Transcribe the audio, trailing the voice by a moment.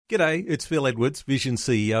G'day, it's Phil Edwards, Vision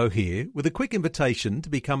CEO here, with a quick invitation to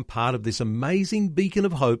become part of this amazing beacon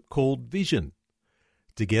of hope called Vision.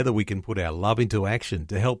 Together we can put our love into action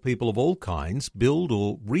to help people of all kinds build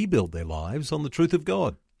or rebuild their lives on the truth of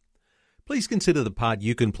God. Please consider the part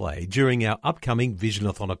you can play during our upcoming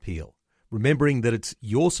Visionathon appeal, remembering that it's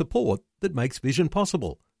your support that makes Vision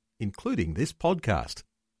possible, including this podcast.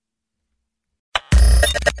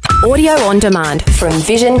 Audio on demand from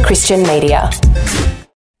Vision Christian Media.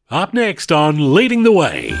 Up next on Leading the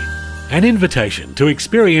Way, an invitation to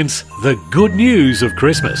experience the good news of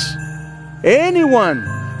Christmas. Anyone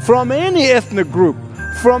from any ethnic group,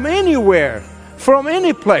 from anywhere, from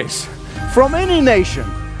any place, from any nation,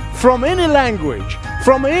 from any language,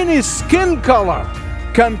 from any skin color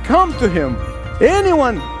can come to Him.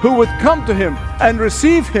 Anyone who would come to Him and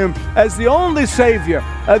receive Him as the only Savior,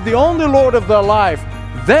 as the only Lord of their life,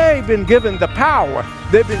 they've been given the power,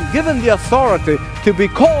 they've been given the authority to be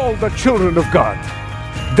called the children of God.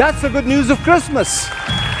 That's the good news of Christmas.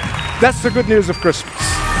 That's the good news of Christmas.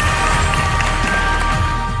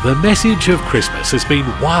 The message of Christmas has been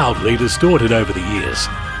wildly distorted over the years.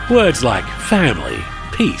 Words like family,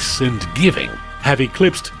 peace, and giving have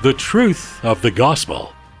eclipsed the truth of the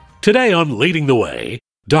gospel. Today on Leading the Way,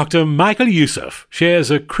 Dr. Michael Youssef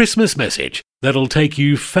shares a Christmas message that'll take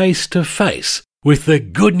you face to face with the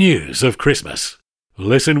good news of Christmas.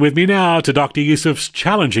 Listen with me now to Dr. Youssef's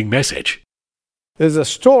challenging message. There's a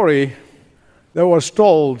story that was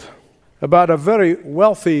told about a very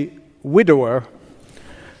wealthy widower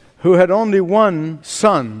who had only one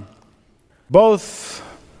son. Both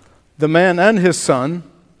the man and his son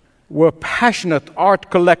were passionate art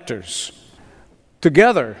collectors.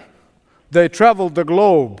 Together, they traveled the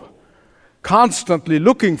globe, constantly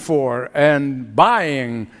looking for and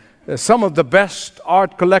buying some of the best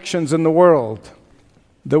art collections in the world.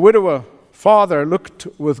 The widower father looked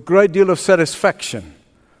with great deal of satisfaction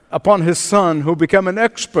upon his son, who became an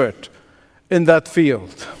expert in that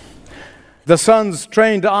field. The son's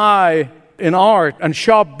trained eye in art and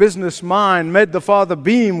sharp business mind made the father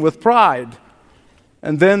beam with pride.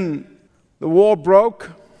 And then the war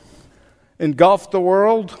broke, engulfed the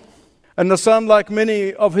world, and the son, like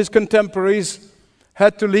many of his contemporaries,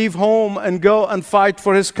 had to leave home and go and fight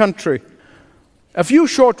for his country. A few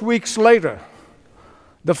short weeks later,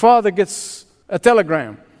 the father gets a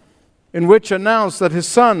telegram in which announced that his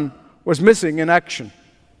son was missing in action.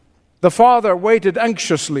 The father waited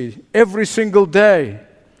anxiously every single day,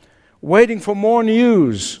 waiting for more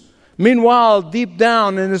news. Meanwhile, deep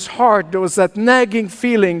down in his heart, there was that nagging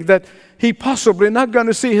feeling that he possibly not going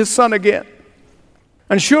to see his son again.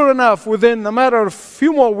 And sure enough, within a matter of a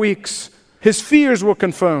few more weeks, his fears were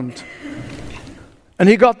confirmed. And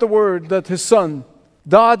he got the word that his son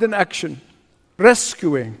died in action,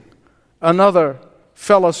 rescuing another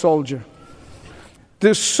fellow soldier.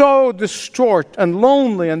 They're so distraught and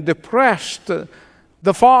lonely and depressed.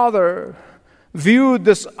 The father viewed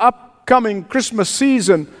this upcoming Christmas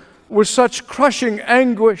season with such crushing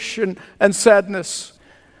anguish and sadness.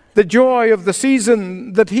 The joy of the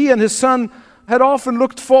season that he and his son had often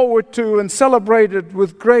looked forward to and celebrated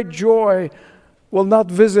with great joy will not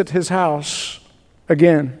visit his house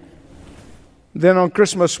again. Then on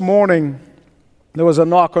Christmas morning, there was a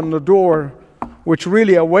knock on the door, which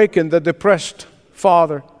really awakened the depressed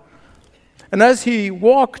father. And as he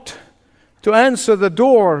walked to answer the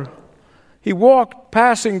door, he walked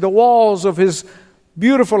passing the walls of his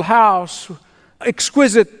beautiful house.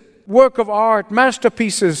 Exquisite work of art,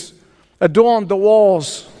 masterpieces adorned the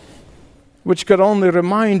walls, which could only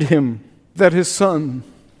remind him that his son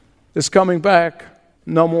is coming back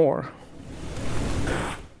no more.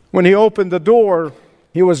 When he opened the door,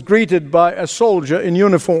 he was greeted by a soldier in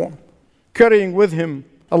uniform, carrying with him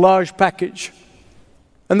a large package.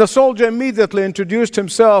 And the soldier immediately introduced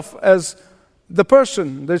himself as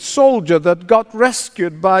the soldier that got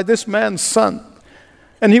rescued by this man's son.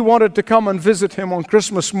 And he wanted to come and visit him on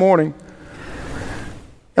Christmas morning.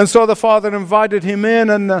 And so the father invited him in,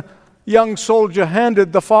 and the young soldier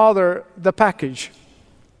handed the father the package.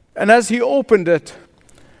 And as he opened it,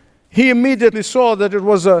 he immediately saw that it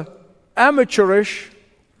was an amateurish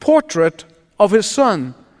portrait of his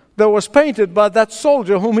son that was painted by that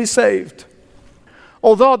soldier whom he saved.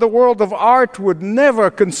 Although the world of art would never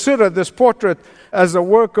consider this portrait as a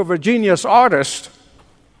work of a genius artist,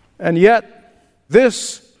 and yet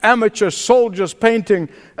this amateur soldier's painting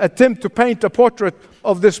attempt to paint a portrait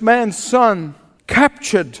of this man's son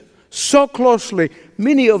captured so closely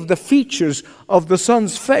many of the features of the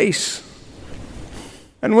son's face.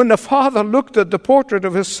 And when the father looked at the portrait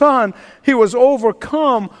of his son, he was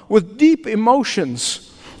overcome with deep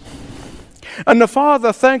emotions. And the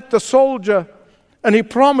father thanked the soldier, and he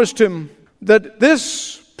promised him that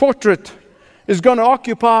this portrait is going to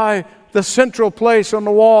occupy the central place on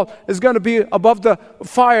the wall. It's going to be above the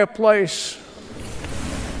fireplace.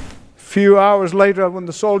 A few hours later, when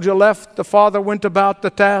the soldier left, the father went about the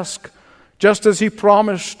task, just as he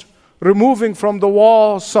promised, removing from the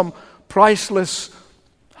wall some priceless,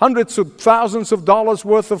 hundreds of thousands of dollars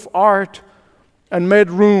worth of art, and made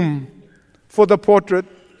room for the portrait,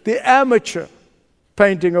 the amateur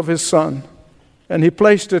painting of his son. And he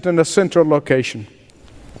placed it in a central location.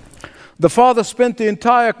 The father spent the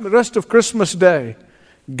entire rest of Christmas Day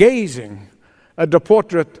gazing at the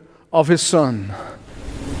portrait of his son.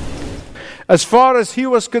 As far as he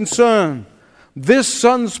was concerned, this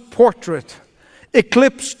son's portrait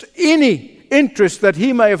eclipsed any interest that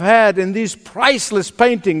he may have had in these priceless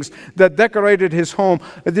paintings that decorated his home,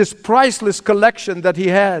 this priceless collection that he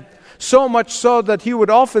had. So much so that he would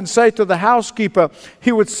often say to the housekeeper,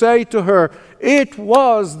 he would say to her, "It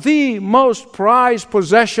was the most prized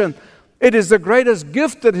possession. It is the greatest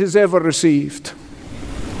gift that he's ever received."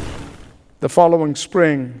 The following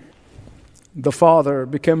spring, the father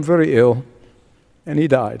became very ill, and he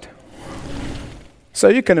died. So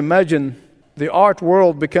you can imagine the art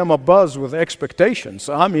world became abuzz with expectations.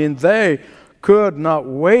 I mean, they could not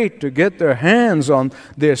wait to get their hands on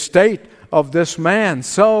the estate of this man.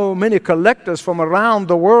 So many collectors from around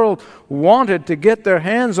the world wanted to get their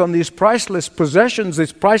hands on these priceless possessions,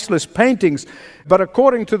 these priceless paintings. But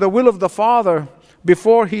according to the will of the Father,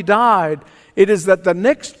 before he died, it is that the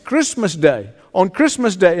next Christmas Day, on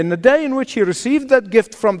Christmas Day, in the day in which he received that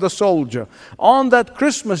gift from the soldier, on that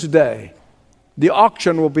Christmas Day, the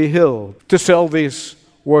auction will be held to sell these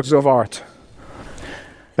works of art.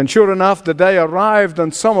 And sure enough, the day arrived,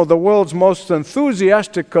 and some of the world's most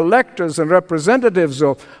enthusiastic collectors and representatives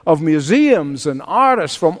of museums and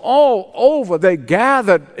artists from all over, they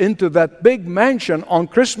gathered into that big mansion on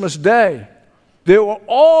Christmas Day. They were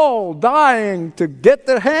all dying to get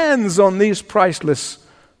their hands on these priceless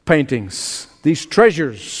paintings, these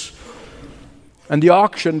treasures. And the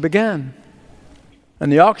auction began.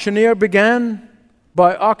 And the auctioneer began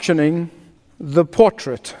by auctioning the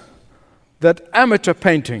portrait, that amateur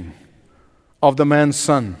painting of the man's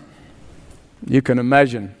son. You can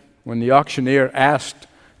imagine when the auctioneer asked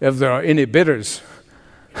if there are any bidders,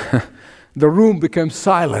 the room became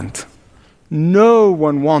silent. No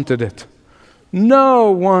one wanted it. No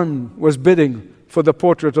one was bidding for the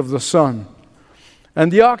portrait of the son.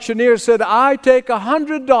 And the auctioneer said, "I take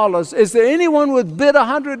 $100. Is there anyone who would bid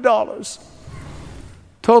 $100?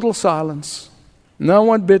 Total silence. No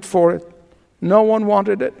one bid for it. No one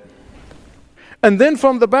wanted it. And then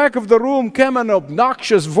from the back of the room came an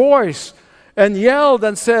obnoxious voice and yelled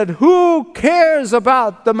and said, "Who cares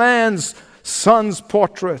about the man's son's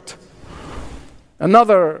portrait?"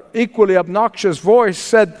 Another equally obnoxious voice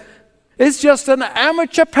said, "It's just an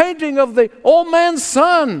amateur painting of the old man's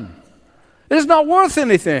son. It's not worth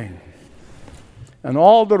anything." And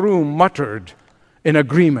all the room muttered in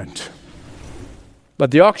agreement. But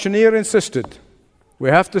the auctioneer insisted, "We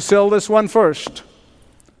have to sell this one first.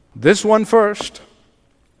 This one first."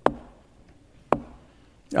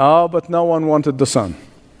 Oh, but no one wanted the son.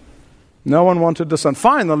 No one wanted the son.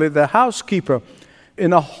 Finally, the housekeeper,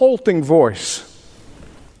 in a halting voice,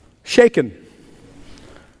 shaken,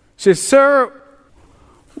 says, "Sir,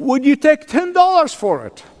 would you take $10 for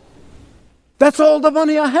it? That's all the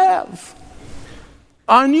money I have.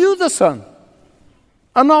 I knew the son,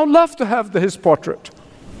 and I would love to have his portrait."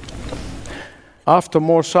 After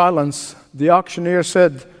more silence, the auctioneer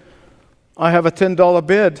said, "I have a $10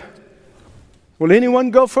 bid. Will anyone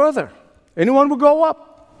go further? Anyone will go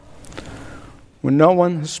up?" When no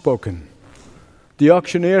one has spoken, the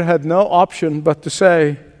auctioneer had no option but to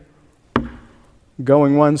say,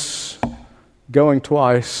 "Going once, going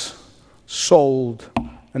twice, sold,"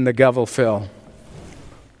 and the gavel fell.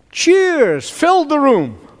 Cheers filled the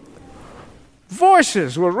room.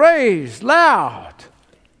 Voices were raised loud.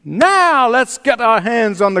 Now let's get our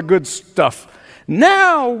hands on the good stuff.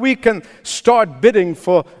 Now we can start bidding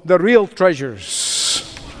for the real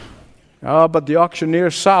treasures. But the auctioneer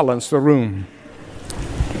silenced the room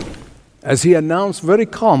as he announced very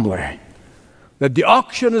calmly that the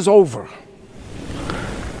auction is over.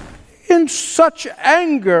 In such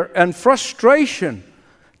anger and frustration,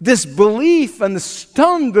 disbelief, and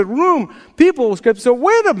stunned the room, people kept saying,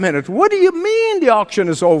 "Wait a minute, what do you mean the auction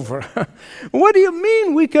is over? What do you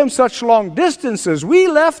mean we came such long distances? We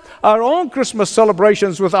left our own Christmas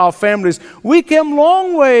celebrations with our families. We came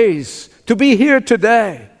long ways to be here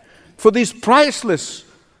today for these priceless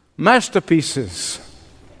masterpieces."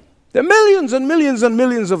 There are millions and millions and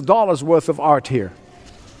millions of dollars worth of art here.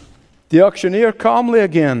 The auctioneer calmly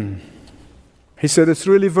again, he said, it's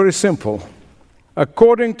really very simple.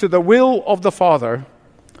 According to the will of the Father,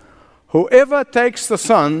 whoever takes the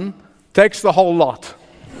Son takes the whole lot.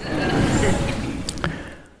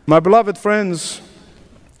 My beloved friends,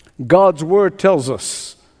 God's Word tells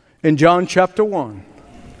us in John chapter 1,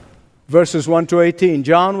 verses 1 to 18,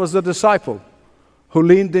 John was the disciple who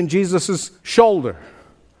leaned in Jesus' shoulder,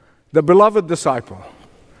 the beloved disciple.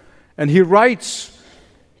 And he writes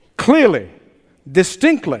clearly,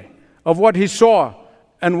 distinctly, of what he saw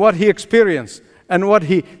and what he experienced and what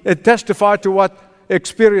he testified to what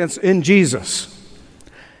experience in Jesus.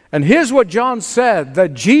 And here's what John said,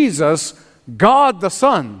 that Jesus, God the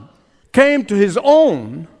Son, came to his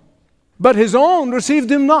own, but his own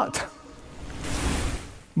received him not.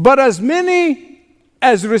 But as many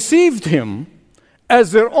as received him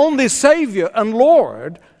as their only Savior and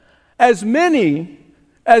Lord, as many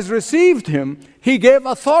as received him, he gave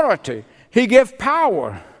authority, he gave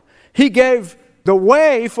power, he gave the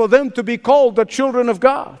way for them to be called the children of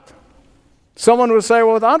God. Someone will say,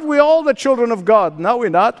 well, aren't we all the children of God? No, we're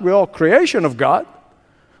not. We're all creation of God.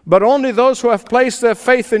 But only those who have placed their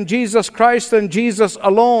faith in Jesus Christ and Jesus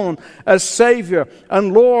alone as Savior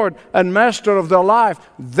and Lord and Master of their life,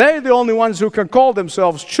 they're the only ones who can call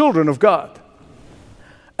themselves children of God.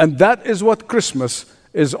 And that is what Christmas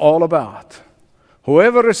is all about.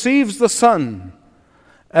 Whoever receives the Son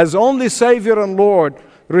as only Savior and Lord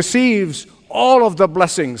receives all of the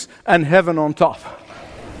blessings and heaven on top.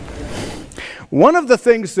 One of the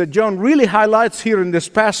things that John really highlights here in this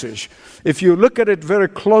passage, if you look at it very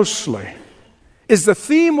closely, is the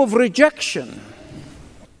theme of rejection.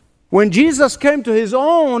 When Jesus came to his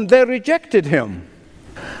own, they rejected him.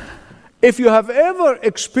 If you have ever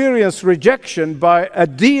experienced rejection by a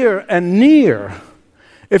dear and near,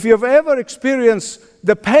 if you have ever experienced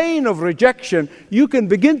the pain of rejection, you can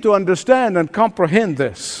begin to understand and comprehend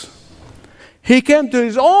this. He came to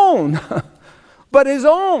his own, but his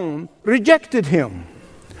own rejected him.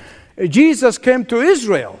 Jesus came to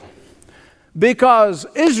Israel because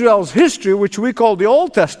Israel's history, which we call the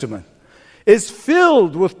Old Testament, is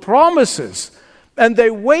filled with promises. And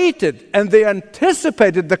they waited and they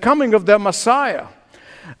anticipated the coming of their Messiah.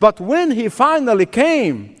 But when he finally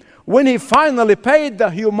came, when he finally paid the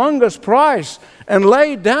humongous price and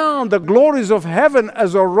laid down the glories of heaven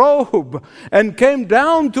as a robe and came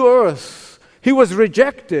down to earth, he was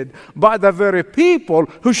rejected by the very people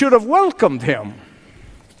who should have welcomed him.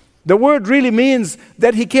 The word really means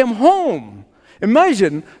that he came home.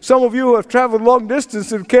 Imagine some of you who have traveled long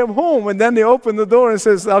distance and came home, and then they open the door and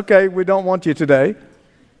says, okay, we don't want you today.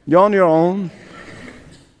 You're on your own.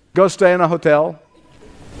 Go stay in a hotel.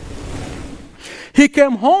 He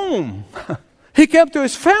came home. He came to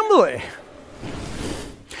his family.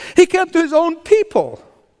 He came to his own people.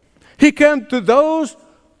 He came to those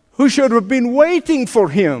who should have been waiting for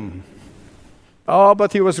him. Oh,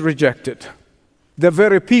 but he was rejected. The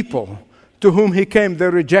very people to whom he came, they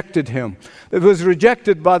rejected him. It was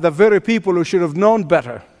rejected by the very people who should have known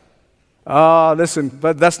better. Listen,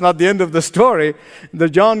 but that's not the end of the story.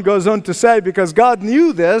 John goes on to say, because God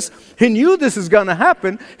knew this, he knew this is going to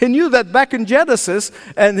happen. He knew that back in Genesis,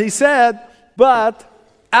 and he said, but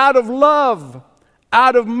out of love,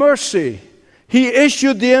 out of mercy, he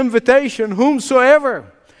issued the invitation,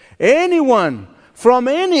 whomsoever, anyone from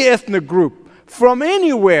any ethnic group, from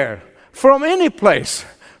anywhere, from any place,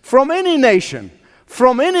 from any nation,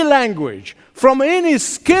 from any language, from any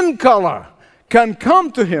skin color, can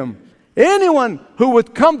come to him. Anyone who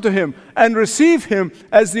would come to him and receive him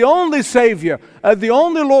as the only Savior, as the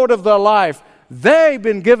only Lord of their life, they've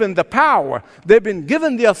been given the power, they've been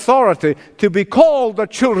given the authority to be called the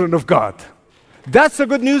children of God. That's the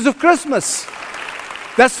good news of Christmas.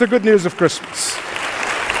 That's the good news of Christmas.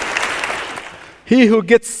 He who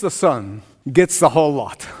gets the Son gets the whole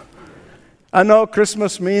lot. I know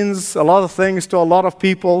Christmas means a lot of things to a lot of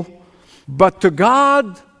people, but to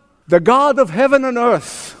God, the God of heaven and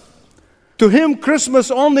earth, to him Christmas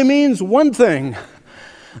only means one thing,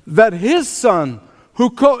 that his Son, who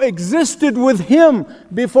coexisted with him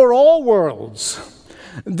before all worlds,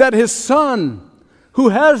 that his Son, who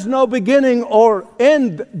has no beginning or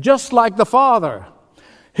end, just like the Father,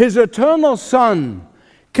 his eternal Son,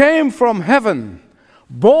 came from heaven,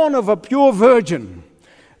 born of a pure virgin,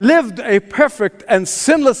 lived a perfect and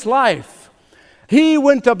sinless life. He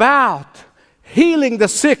went about healing the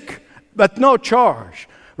sick at no charge,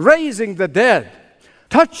 raising the dead,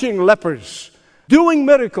 touching lepers, doing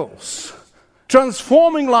miracles,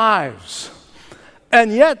 transforming lives.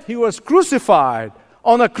 And yet he was crucified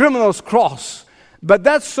on a criminal's cross, But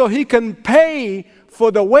that's so he can pay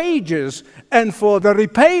for the wages and for the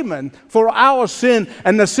repayment for our sin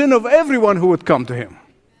and the sin of everyone who would come to him.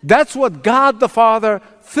 That's what God the Father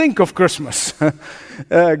think of Christmas.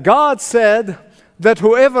 God said that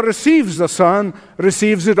whoever receives the Son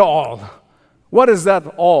receives it all. What is that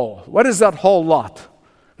all? What is that whole lot?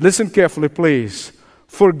 Listen carefully, please.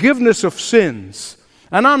 Forgiveness of sins.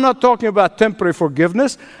 And I'm not talking about temporary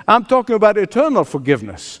forgiveness. I'm talking about eternal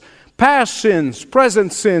forgiveness. Past sins,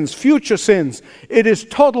 present sins, future sins. It is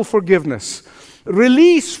total forgiveness.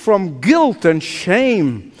 Release from guilt and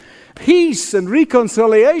shame. Peace and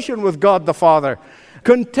reconciliation with God the Father.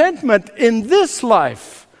 Contentment in this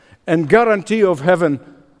life and guarantee of heaven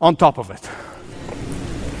on top of it.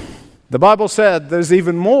 The Bible said there's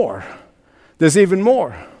even more. There's even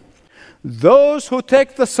more. Those who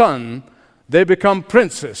take the Son, they become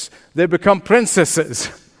princes. They become princesses.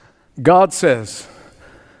 God says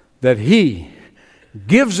that He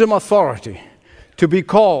gives them authority to be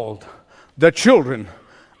called the children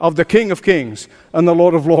of the King of Kings and the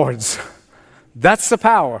Lord of Lords. That's the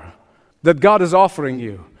power that God is offering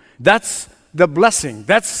you. That's the blessing.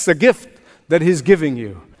 That's the gift that He's giving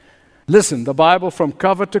you. Listen, the Bible from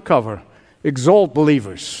cover to cover exalt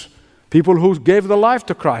believers, people who gave their life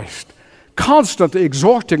to Christ, constantly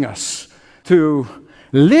exhorting us to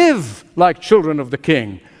live like children of the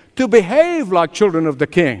King, to behave like children of the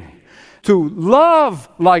King, to love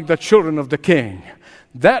like the children of the King.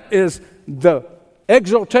 That is the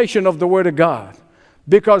exaltation of the Word of God,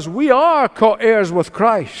 because we are co-heirs with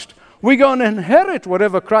Christ. We're going to inherit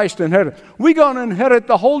whatever Christ inherited. We're going to inherit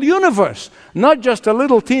the whole universe, not just a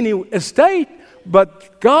little teeny estate,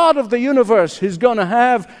 but God of the universe. He's going to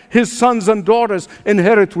have His sons and daughters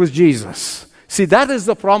inherit with Jesus. See, that is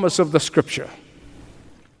the promise of the Scripture.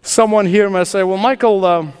 Someone here may say, well,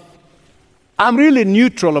 Michael, I'm really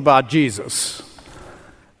neutral about Jesus.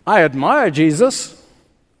 I admire Jesus.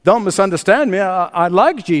 Don't misunderstand me. I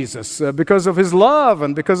like Jesus because of His love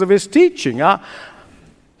and because of His teaching.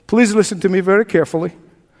 Please listen to me very carefully.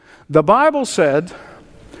 The Bible said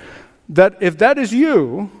that if that is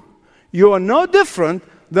you, you are no different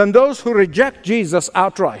than those who reject Jesus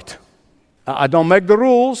outright. I don't make the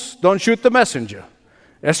rules. Don't shoot the messenger.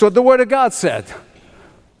 That's what the Word of God said.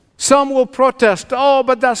 Some will protest, oh,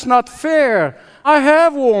 but that's not fair. I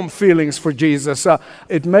have warm feelings for Jesus.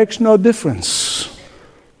 It makes no difference.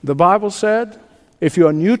 The Bible said, if you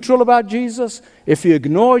are neutral about Jesus, if you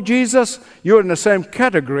ignore Jesus, you're in the same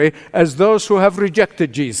category as those who have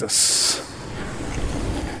rejected Jesus.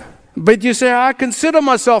 But you say, I consider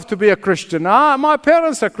myself to be a Christian. My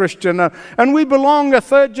parents are Christian, and we belong to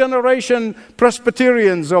third-generation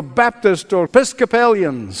Presbyterians or Baptists or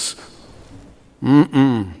Episcopalians.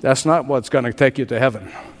 That's not what's going to take you to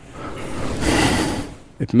heaven.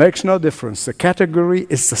 It makes no difference. The category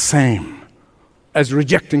is the same as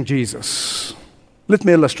rejecting Jesus. Let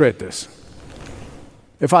me illustrate this.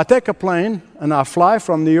 If I take a plane and I fly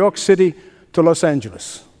from New York City to Los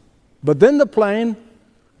Angeles, but then the plane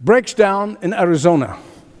breaks down in Arizona,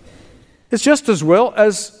 it's just as well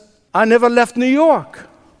as I never left New York.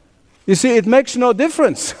 You see, it makes no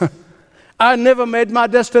difference. I never made my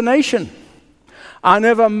destination. I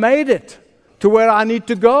never made it to where I need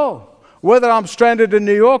to go. Whether I'm stranded in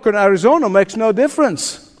New York or Arizona makes no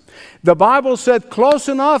difference. The Bible said close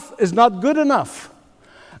enough is not good enough.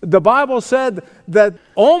 The Bible said that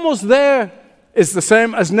almost there is the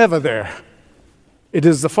same as never there. It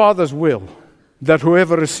is the Father's will that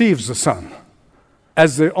whoever receives the Son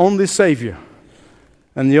as the only Savior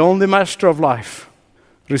and the only Master of life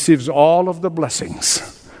receives all of the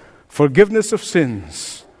blessings, forgiveness of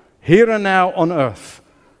sins, here and now on earth,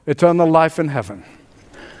 eternal life in heaven.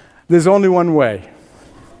 There's only one way.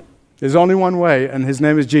 There's only one way, and His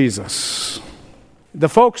name is Jesus. The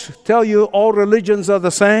folks tell you all religions are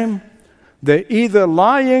the same. They're either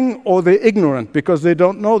lying or they're ignorant because they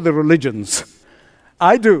don't know the religions.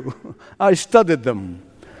 I do. I studied them.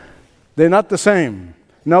 They're not the same.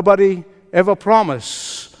 Nobody ever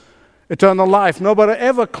promised eternal life. Nobody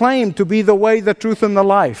ever claimed to be the way, the truth, and the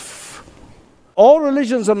life. All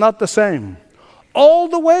religions are not the same. All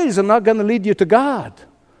the ways are not going to lead you to God.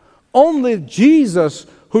 Only Jesus,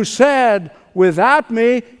 who said, without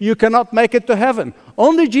me, you cannot make it to heaven.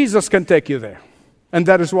 Only Jesus can take you there. And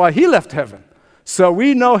that is why He left heaven. So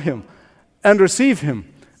we know Him and receive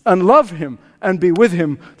Him and love Him and be with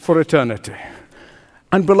Him for eternity.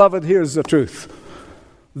 And beloved, here's the truth.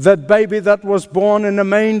 That baby that was born in a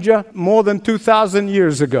manger more than 2,000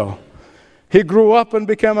 years ago, he grew up and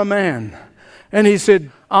became a man. And he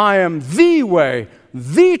said, I am the way,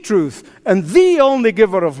 the truth, and the only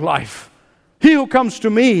giver of life. He who comes to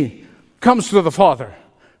me comes to the Father.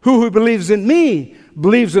 Who believes in me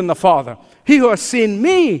believes in the Father. He who has seen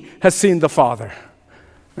me has seen the Father.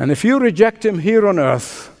 And if you reject him here on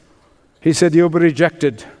earth, he said you'll be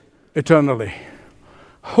rejected eternally.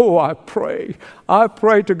 Oh, I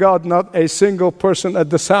pray to God not a single person at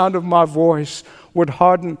the sound of my voice would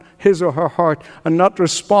harden his or her heart and not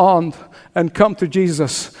respond and come to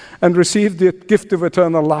Jesus and receive the gift of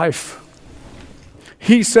eternal life.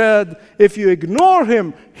 He said, if you ignore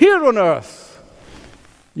him here on earth,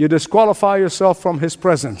 you disqualify yourself from his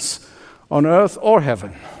presence on earth or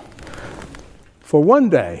heaven. For one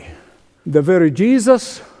day, the very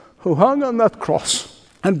Jesus who hung on that cross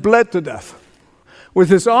and bled to death, with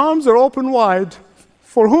his arms are open wide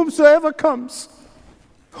for whomsoever comes,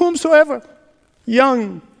 whomsoever,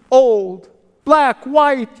 young, old, black,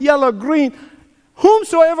 white, yellow, green,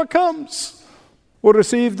 whomsoever comes will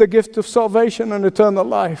receive the gift of salvation and eternal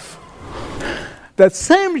life. That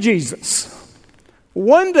same Jesus,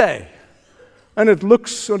 one day, and it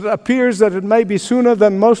appears that it may be sooner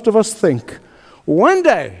than most of us think, one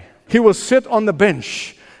day he will sit on the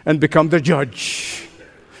bench and become the judge.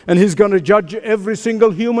 And he's going to judge every single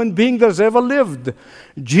human being that's ever lived.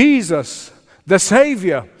 Jesus, the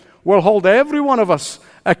Savior, will hold every one of us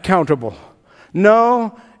accountable.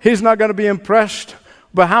 No, he's not going to be impressed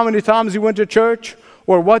by how many times you went to church,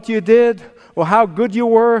 or what you did, or how good you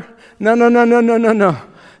were. No.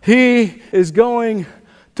 He is going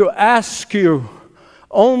to ask you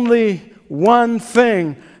only one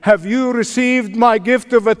thing. Have you received my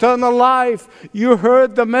gift of eternal life? You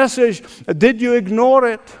heard the message. Did you ignore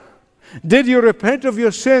it? Did you repent of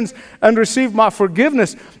your sins and receive my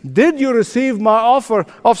forgiveness? Did you receive my offer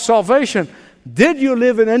of salvation? Did you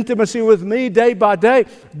live in intimacy with me day by day?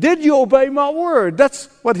 Did you obey my word? That's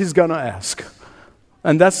what he's going to ask.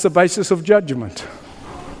 And that's the basis of judgment.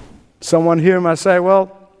 Someone here might say,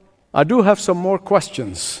 well, I do have some more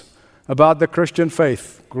questions about the Christian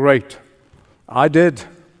faith. Great. I did.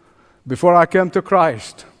 Before I came to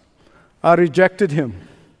Christ, I rejected him.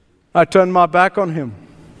 I turned my back on him.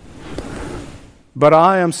 But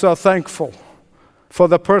I am so thankful for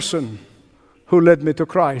the person who led me to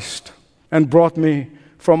Christ and brought me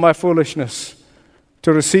from my foolishness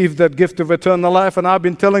to receive that gift of eternal life. And I've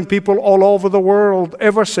been telling people all over the world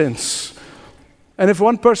ever since. And if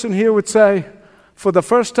one person here would say, for the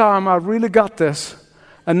first time I really got this,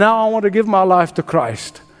 and now I want to give my life to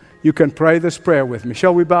Christ, you can pray this prayer with me.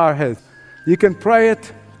 Shall we bow our heads? You can pray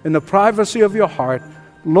it in the privacy of your heart.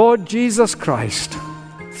 Lord Jesus Christ,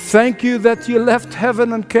 thank you that you left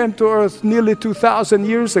heaven and came to earth nearly 2,000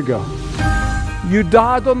 years ago. You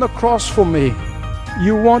died on the cross for me.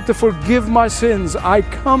 You want to forgive my sins. I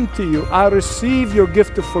come to you. I receive your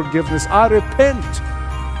gift of forgiveness. I repent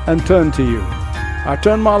and turn to you. I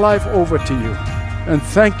turn my life over to you. And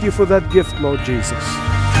thank you for that gift, Lord Jesus.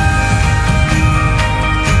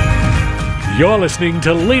 You're listening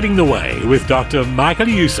to Leading the Way with Dr. Michael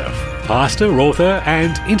Youssef, pastor, author,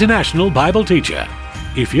 and international Bible teacher.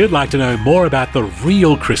 If you'd like to know more about the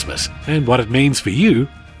real Christmas and what it means for you,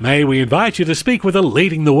 may we invite you to speak with a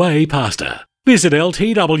Leading the Way pastor. Visit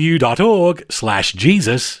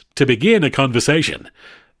ltw.org/Jesus to begin a conversation.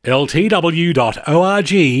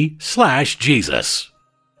 ltw.org/Jesus.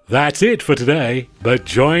 That's it for today, but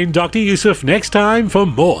join Dr. Youssef next time for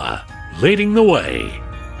more Leading the Way.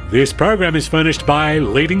 This program is furnished by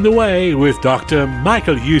Leading the Way with Dr.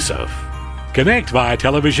 Michael Youssef. Connect via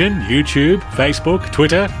television, YouTube, Facebook,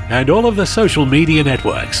 Twitter, and all of the social media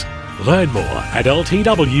networks. Learn more at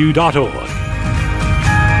ltw.org.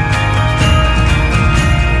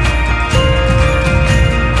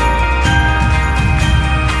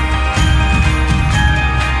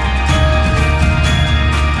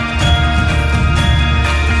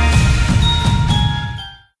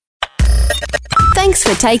 Thanks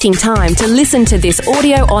for taking time to listen to this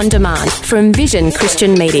audio on demand from Vision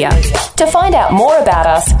Christian Media. To find out more about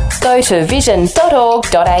us, go to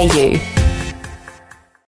vision.org.au.